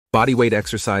Bodyweight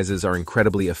exercises are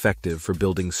incredibly effective for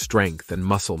building strength and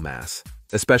muscle mass,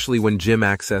 especially when gym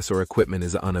access or equipment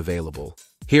is unavailable.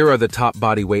 Here are the top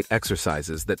bodyweight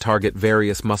exercises that target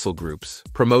various muscle groups,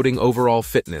 promoting overall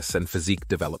fitness and physique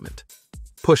development.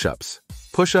 Push-ups.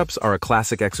 Push-ups are a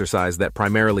classic exercise that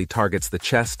primarily targets the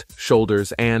chest,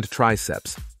 shoulders, and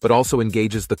triceps, but also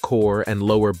engages the core and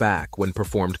lower back when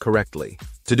performed correctly.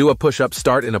 To do a push-up,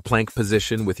 start in a plank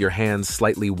position with your hands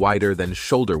slightly wider than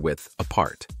shoulder width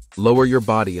apart. Lower your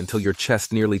body until your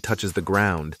chest nearly touches the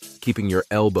ground, keeping your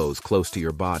elbows close to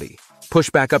your body. Push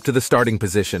back up to the starting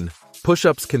position.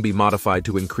 Push-ups can be modified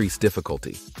to increase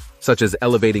difficulty, such as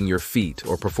elevating your feet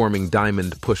or performing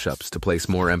diamond push-ups to place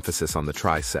more emphasis on the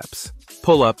triceps.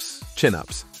 Pull-ups,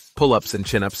 chin-ups. Pull-ups and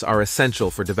chin-ups are essential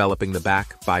for developing the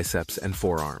back, biceps, and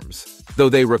forearms. Though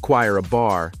they require a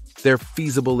bar, they're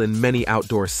feasible in many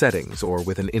outdoor settings or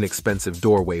with an inexpensive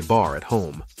doorway bar at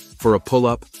home. For a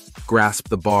pull-up, grasp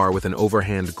the bar with an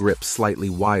overhand grip slightly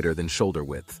wider than shoulder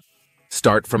width.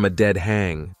 Start from a dead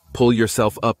hang. Pull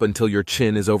yourself up until your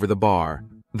chin is over the bar,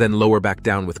 then lower back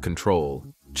down with control.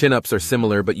 Chin-ups are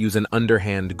similar but use an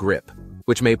underhand grip,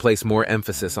 which may place more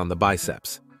emphasis on the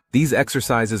biceps. These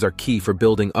exercises are key for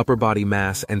building upper body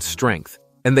mass and strength,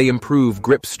 and they improve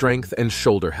grip strength and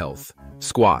shoulder health.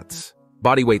 Squats.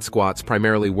 Bodyweight squats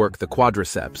primarily work the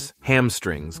quadriceps,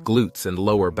 hamstrings, glutes, and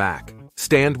lower back.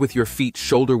 Stand with your feet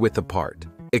shoulder-width apart.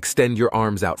 Extend your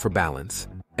arms out for balance,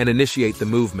 and initiate the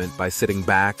movement by sitting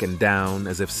back and down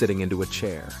as if sitting into a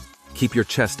chair. Keep your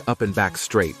chest up and back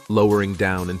straight, lowering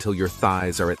down until your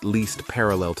thighs are at least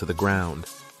parallel to the ground.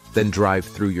 Then drive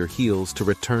through your heels to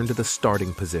return to the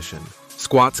starting position.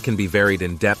 Squats can be varied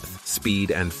in depth,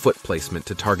 speed, and foot placement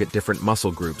to target different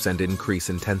muscle groups and increase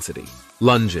intensity.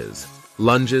 Lunges.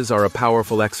 Lunges are a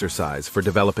powerful exercise for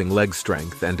developing leg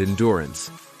strength and endurance,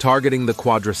 targeting the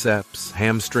quadriceps,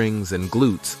 hamstrings, and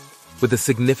glutes with a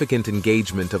significant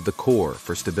engagement of the core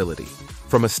for stability.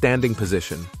 From a standing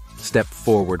position, step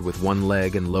forward with one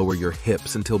leg and lower your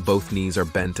hips until both knees are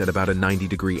bent at about a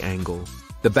 90-degree angle.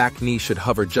 The back knee should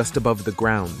hover just above the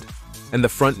ground, and the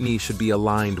front knee should be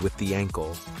aligned with the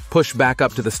ankle. Push back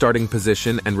up to the starting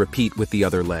position and repeat with the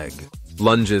other leg.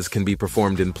 Lunges can be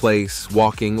performed in place,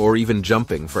 walking, or even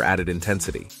jumping for added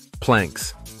intensity.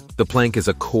 Planks. The plank is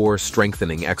a core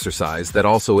strengthening exercise that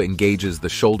also engages the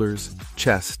shoulders,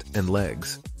 chest, and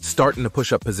legs. Start in a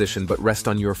push-up position but rest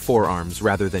on your forearms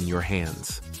rather than your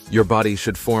hands. Your body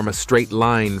should form a straight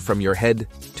line from your head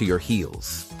to your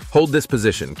heels. Hold this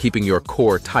position, keeping your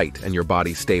core tight and your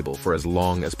body stable for as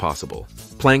long as possible.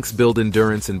 Planks build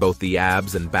endurance in both the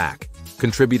abs and back,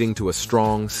 contributing to a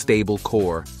strong, stable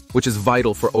core, which is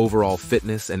vital for overall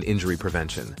fitness and injury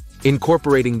prevention.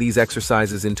 Incorporating these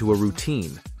exercises into a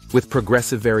routine, with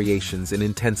progressive variations in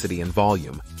intensity and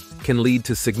volume, can lead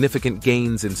to significant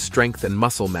gains in strength and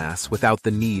muscle mass without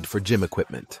the need for gym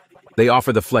equipment. They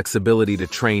offer the flexibility to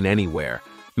train anywhere,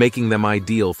 making them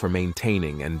ideal for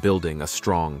maintaining and building a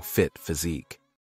strong, fit physique.